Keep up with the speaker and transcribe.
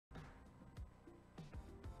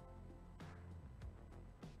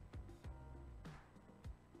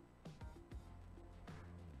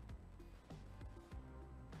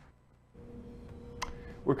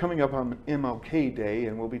We're coming up on MLK Day,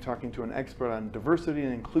 and we'll be talking to an expert on diversity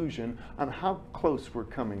and inclusion on how close we're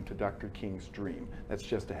coming to Dr. King's dream. That's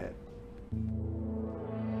just ahead.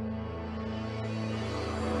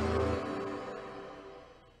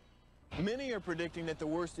 Many are predicting that the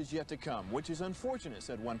worst is yet to come, which is unfortunate,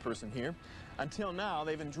 said one person here. Until now,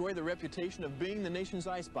 they've enjoyed the reputation of being the nation's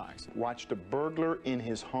icebox. Watched a burglar in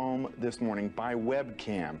his home this morning by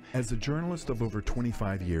webcam. As a journalist of over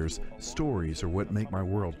 25 years, stories are what make my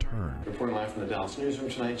world turn. Reporting live from the Dallas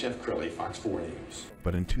newsroom tonight, Jeff Crilley, Fox 4 News.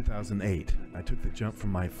 But in 2008, I took the jump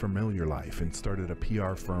from my familiar life and started a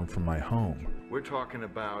PR firm from my home. We're talking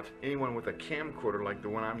about anyone with a camcorder like the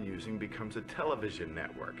one I'm using becomes a television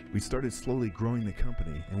network. We started slowly growing the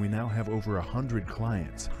company, and we now have over 100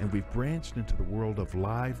 clients, and we've branched into the world of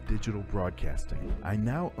live digital broadcasting. I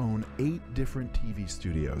now own 8 different TV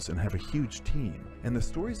studios and have a huge team, and the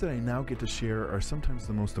stories that I now get to share are sometimes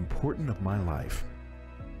the most important of my life.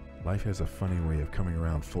 Life has a funny way of coming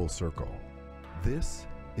around full circle. This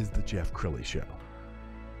is the Jeff Crilley Show.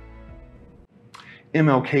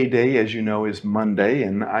 MLK Day, as you know, is Monday,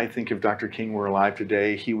 and I think if Dr. King were alive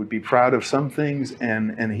today, he would be proud of some things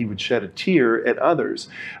and he would shed a tear at others.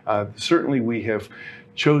 Certainly we have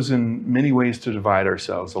chosen many ways to divide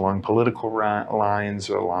ourselves along political lines,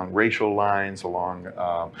 along racial lines, along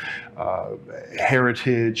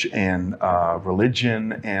heritage and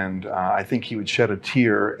religion, and I think he would shed a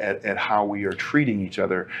tear at how we are treating each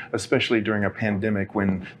other, especially during a pandemic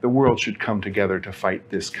when the world should come together to fight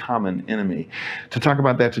this common enemy. To talk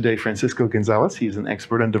about that today, Francisco Gonzalez, he's an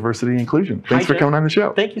expert on diversity and inclusion. Thanks for coming on the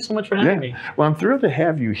show. Thank you so much for having me. Well, I'm thrilled to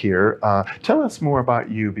have you here. Tell us more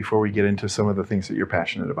about you before we get into some of the things that you're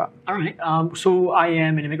passionate about. All right. So I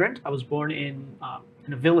am an immigrant. I was born in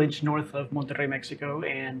a village north of Monterrey, Mexico,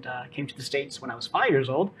 and came to the States when I was 5 years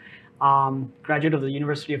old. Graduate of the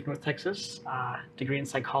University of North Texas, degree in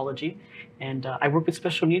psychology, and I work with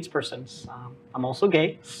special needs persons. I'm also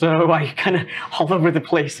gay, so I kind of all over the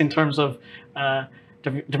place in terms of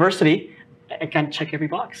diversity. I can check every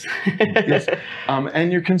box. Yes.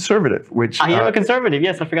 And you're conservative, which... I am a conservative,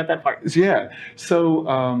 yes, I forgot that part. Yeah. So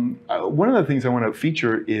one of the things I want to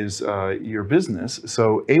feature is your business.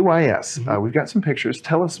 So AYS, we've got some pictures.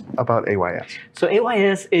 Tell us about AYS. So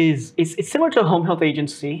AYS it's similar to a home health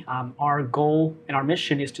agency. Our goal and our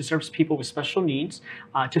mission is to serve people with special needs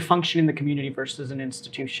to function in the community versus an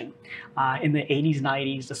institution. In the 80s,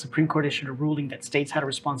 90s, the Supreme Court issued a ruling that states had a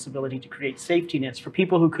responsibility to create safety nets for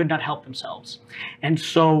people who could not help themselves. And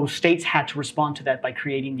so states had to respond to that by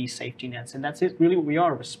creating these safety nets. And that's really what we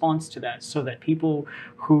are, a response to that, so that people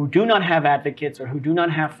who do not have advocates or who do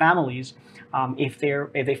not have families, if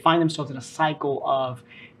they find themselves in a cycle of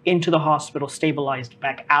into the hospital, stabilized,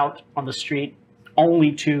 back out on the street,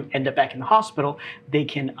 only to end up back in the hospital, they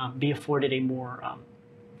can be afforded a more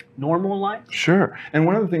normal life. Sure. And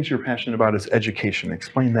one of the things you're passionate about is education.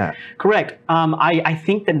 Explain that. Correct. I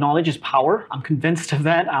think that knowledge is power. I'm convinced of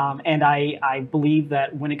that. And I believe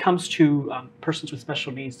that when it comes to persons with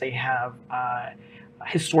special needs, they have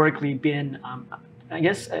historically been, I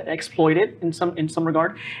guess, exploited in some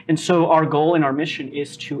regard. And so our goal and our mission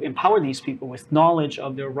is to empower these people with knowledge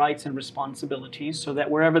of their rights and responsibilities so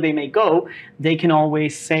that wherever they may go, they can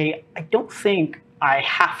always say, I don't think I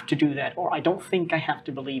have to do that, or I don't think I have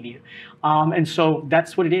to believe you. And so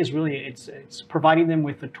that's what it is, really. It's providing them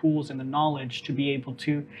with the tools and the knowledge to be able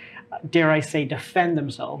to, dare I say, defend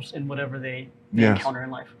themselves in whatever they encounter in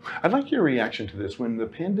life. I'd like your reaction to this. When the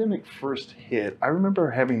pandemic first hit, I remember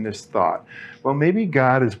having this thought, well, maybe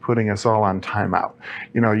God is putting us all on timeout.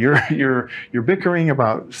 You know, you're bickering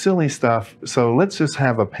about silly stuff, so let's just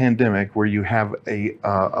have a pandemic where you have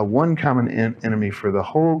a one common enemy for the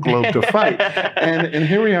whole globe to fight. And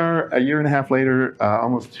here we are a year and a half later,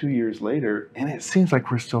 almost 2 years later, and it seems like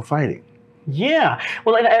we're still fighting. Yeah.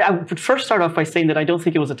 Well, I would first start off by saying that I don't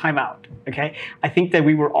think it was a timeout, okay? I think that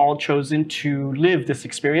we were all chosen to live this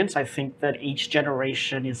experience. I think that each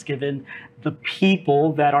generation is given the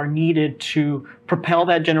people that are needed to propel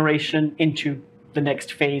that generation into the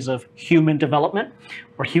next phase of human development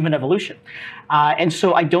or human evolution. And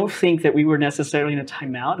so I don't think that we were necessarily in a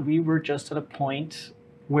timeout. We were just at a point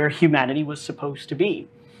where humanity was supposed to be.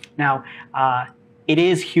 Now, it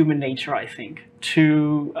is human nature, I think,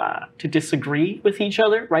 to disagree with each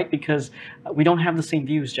other, right? Because we don't have the same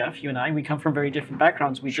views, Jeff. You and I, we come from very different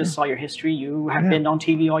backgrounds. We just saw your history. You have been on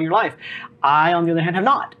TV all your life. I, on the other hand, have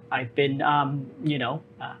not. I've been,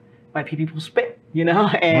 wiping people's spit,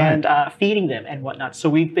 and feeding them and whatnot.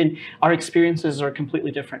 So our experiences are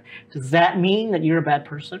completely different. Does that mean that you're a bad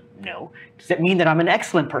person? No. Does that mean that I'm an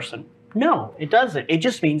excellent person? No, it doesn't. It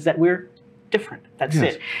just means that we're different. That's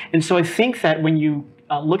it. And so I think that when you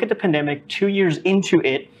look at the pandemic 2 years into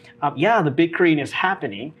it. Yeah, the bickering is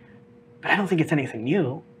happening, but I don't think it's anything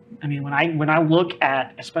new. I mean, when I look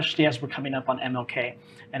at, especially as we're coming up on MLK,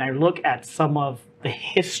 and I look at some of the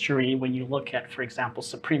history, when you look at, for example,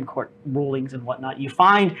 Supreme Court rulings and whatnot, you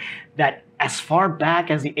find that as far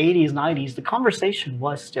back as the 80s, 90s, the conversation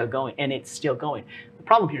was still going, and it's still going. The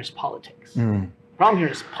problem here is politics. The problem here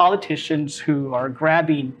is politicians who are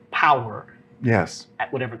grabbing power. Yes.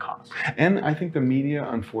 At whatever cost. And I think the media,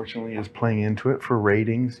 unfortunately, is playing into it for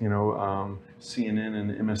ratings. You know, CNN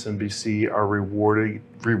and MSNBC are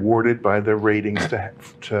rewarded by the ratings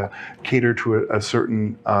to cater to a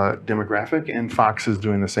certain demographic, and Fox is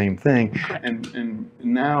doing the same thing. And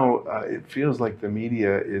now it feels like the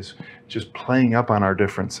media is just playing up on our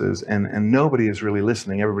differences, and nobody is really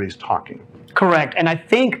listening. Everybody's talking. Correct. And I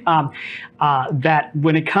think that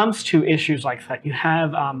when it comes to issues like that, you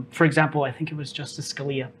have, for example, I think it was Justice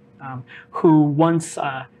Scalia who once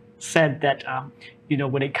said that, you know,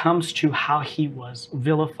 when it comes to how he was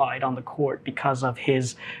vilified on the court because of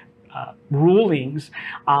his rulings,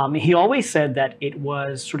 he always said that it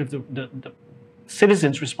was sort of the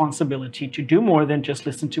citizens' responsibility to do more than just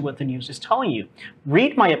listen to what the news is telling you.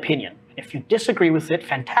 Read my opinion. If you disagree with it,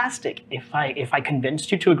 fantastic. If I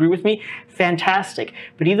convinced you to agree with me, fantastic.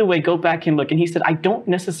 But either way, go back and look. And he said, I don't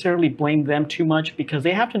necessarily blame them too much because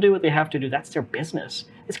they have to do what they have to do. That's their business.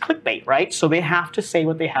 It's clickbait, right? So they have to say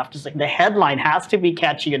what they have to say. The headline has to be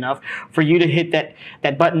catchy enough for you to hit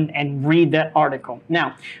that button and read that article.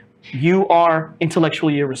 Now, you are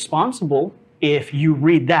intellectually irresponsible if you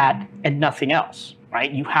read that and nothing else. Right?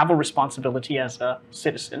 You have a responsibility as a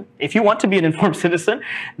citizen, if you want to be an informed citizen,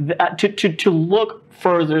 to look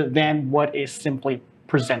further than what is simply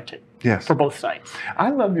presented. Yes. For both sides. I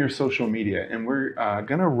love your social media, and we're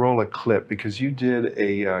going to roll a clip because you did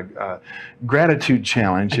a gratitude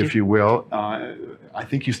challenge, if you will. I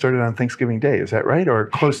think you started on Thanksgiving Day. Is that right? Or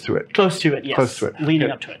close to it? Close to it, yes. Close to it.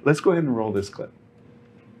 Leading up to it. Let's go ahead and roll this clip.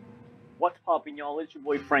 What's poppin', y'all? It's your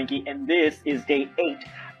boy Frankie, and this is day 8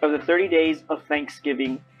 of the 30 Days of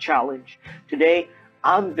Thanksgiving Challenge. Today,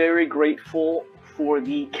 I'm very grateful for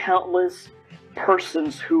the countless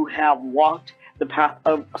persons who have walked the path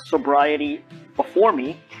of sobriety before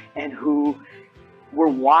me and who were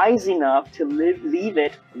wise enough to leave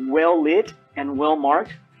it well lit and well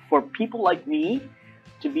marked for people like me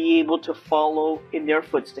to be able to follow in their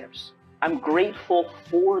footsteps. I'm grateful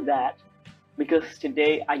for that, because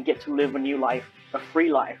today I get to live a new life, a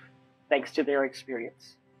free life, thanks to their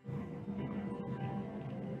experience.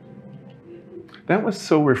 That was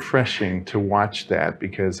so refreshing to watch that,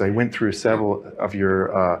 because I went through several of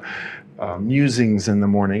your musings in the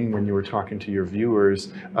morning when you were talking to your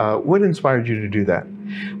viewers. What inspired you to do that?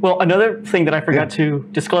 Well, another thing that I forgot to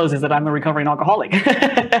disclose is that I'm a recovering alcoholic.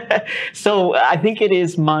 So I think it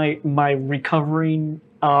is my recovering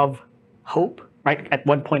of hope. Right? At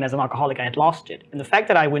one point as an alcoholic, I had lost it. And the fact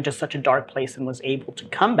that I went to such a dark place and was able to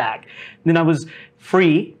come back, then I was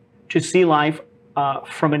free to see life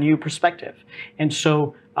from a new perspective. And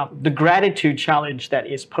so the gratitude challenge that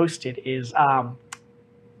is posted is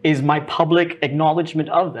my public acknowledgement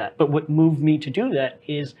of that. But what moved me to do that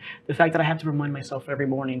is the fact that I have to remind myself every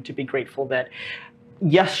morning to be grateful that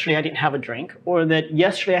yesterday I didn't have a drink, or that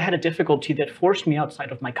yesterday I had a difficulty that forced me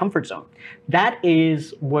outside of my comfort zone. That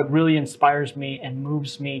is what really inspires me and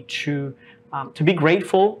moves me to be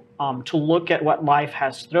grateful, to look at what life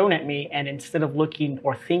has thrown at me, and instead of looking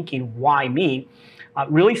or thinking, why me,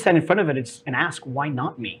 really stand in front of it and ask, why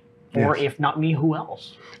not me? Or if not me, who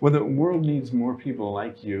else? Well, the world needs more people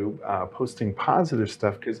like you posting positive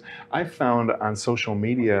stuff, because I found on social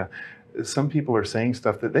media, some people are saying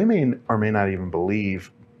stuff that they may or may not even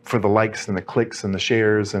believe for the likes and the clicks and the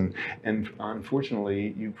shares, and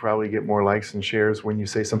unfortunately you probably get more likes and shares when you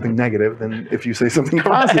say something negative than if you say something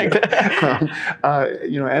positive.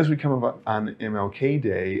 You know, as we come up on MLK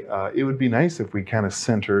Day, it would be nice if we kind of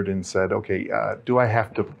centered and said, okay, do I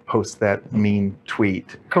have to post that mean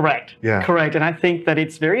tweet? Correct. Yeah. Correct. And I think that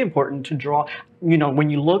it's very important to draw, you know, when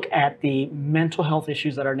you look at the mental health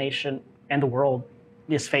issues that our nation and the world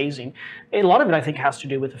is phasing, a lot of it I think has to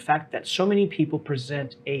do with the fact that so many people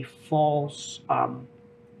present a false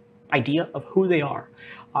idea of who they are.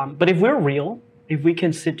 But if we're real, if we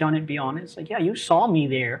can sit down and be honest, like, yeah, you saw me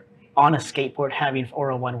there on a skateboard having, or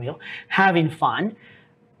a one wheel, having fun.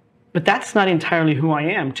 But that's not entirely who I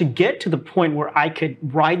am. To get to the point where I could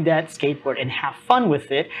ride that skateboard and have fun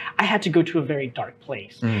with it, I had to go to a very dark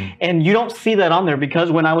place. And you don't see that on there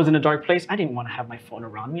because when I was in a dark place, I didn't want to have my phone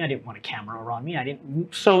around me. I didn't want a camera around me.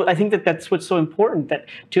 So I think that that's what's so important, that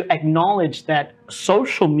to acknowledge that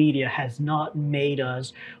social media has not made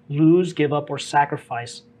us lose, give up, or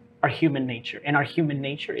sacrifice our human nature. And our human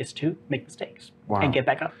nature is to make mistakes and get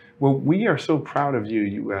back up. Well, we are so proud of you.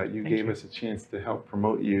 You gave us a chance to help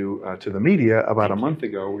promote you to the media about a month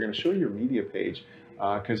ago. We're going to show your media page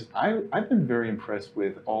because I've been very impressed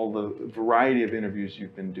with all the variety of interviews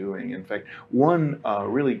you've been doing. In fact, one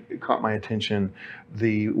really caught my attention,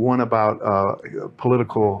 the one about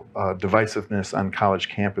political divisiveness on college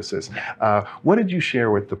campuses. What did you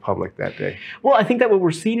share with the public that day? Well, I think that what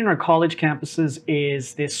we're seeing in our college campuses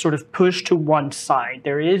is this sort of push to one side.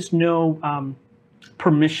 There is no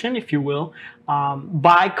permission, if you will,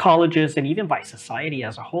 by colleges and even by society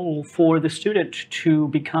as a whole for the student to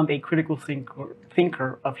become a critical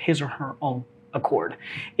thinker of his or her own accord.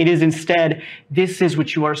 It is instead, this is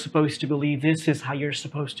what you are supposed to believe, this is how you're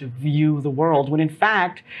supposed to view the world, when in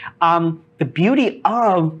fact, the beauty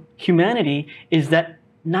of humanity is that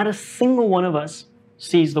not a single one of us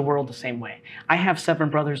sees the world the same way. I have 7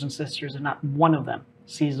 brothers and sisters and not one of them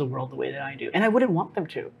sees the world the way that I do. And I wouldn't want them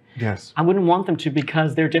to. Yes. I wouldn't want them to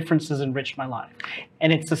because their differences enrich my life.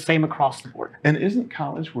 And it's the same across the board. And isn't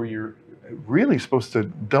college where you're really supposed to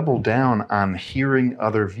double down on hearing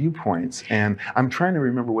other viewpoints? And I'm trying to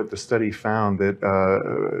remember what the study found, that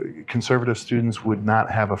conservative students would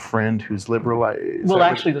not have a friend who's liberal. Well,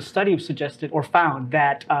 actually, the study suggested or found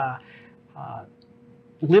that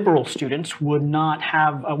liberal students would not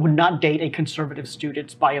date a conservative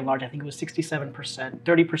student by and large. I think it was 67%.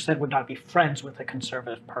 30% would not be friends with a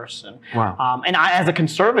conservative person. Wow. And I, as a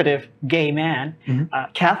conservative gay man,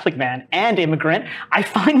 Catholic man, and immigrant, I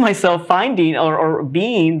find myself finding or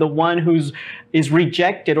being the one is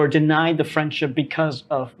rejected or denied the friendship because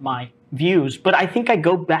of my views. But I think I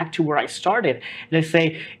go back to where I started and I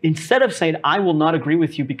say, instead of saying I will not agree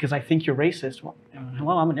with you because I think you're racist, well,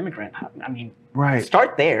 hello, I'm an immigrant. I mean, right.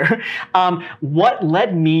 Start there. What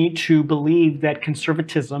led me to believe that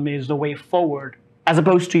conservatism is the way forward as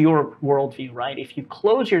opposed to your worldview, right? If you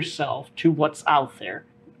close yourself to what's out there,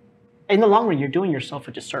 in the long run, you're doing yourself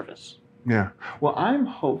a disservice. Yeah. Well, I'm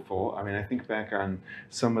hopeful. I mean, I think back on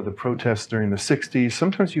some of the protests during the 60s.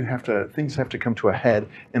 Sometimes things have to come to a head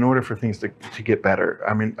in order for things to get better.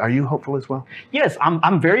 I mean, are you hopeful as well? Yes,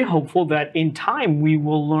 I'm very hopeful that in time we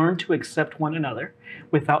will learn to accept one another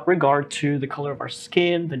without regard to the color of our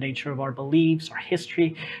skin, the nature of our beliefs, our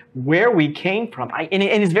history, where we came from. And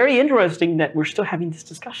it's very interesting that we're still having this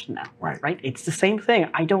discussion now. Right? It's the same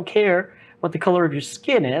thing. I don't care what the color of your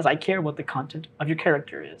skin is. I care what the content of your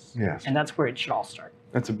character is. Yes. And that's where it should all start.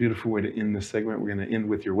 That's a beautiful way to end this segment. We're going to end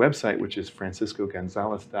with your website, which is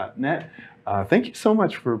franciscogonzalez.net. Thank you so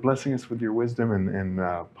much for blessing us with your wisdom and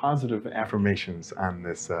positive affirmations on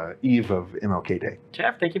this eve of MLK Day.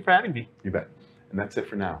 Jeff, thank you for having me. You bet. And that's it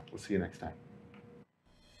for now. We'll see you next time.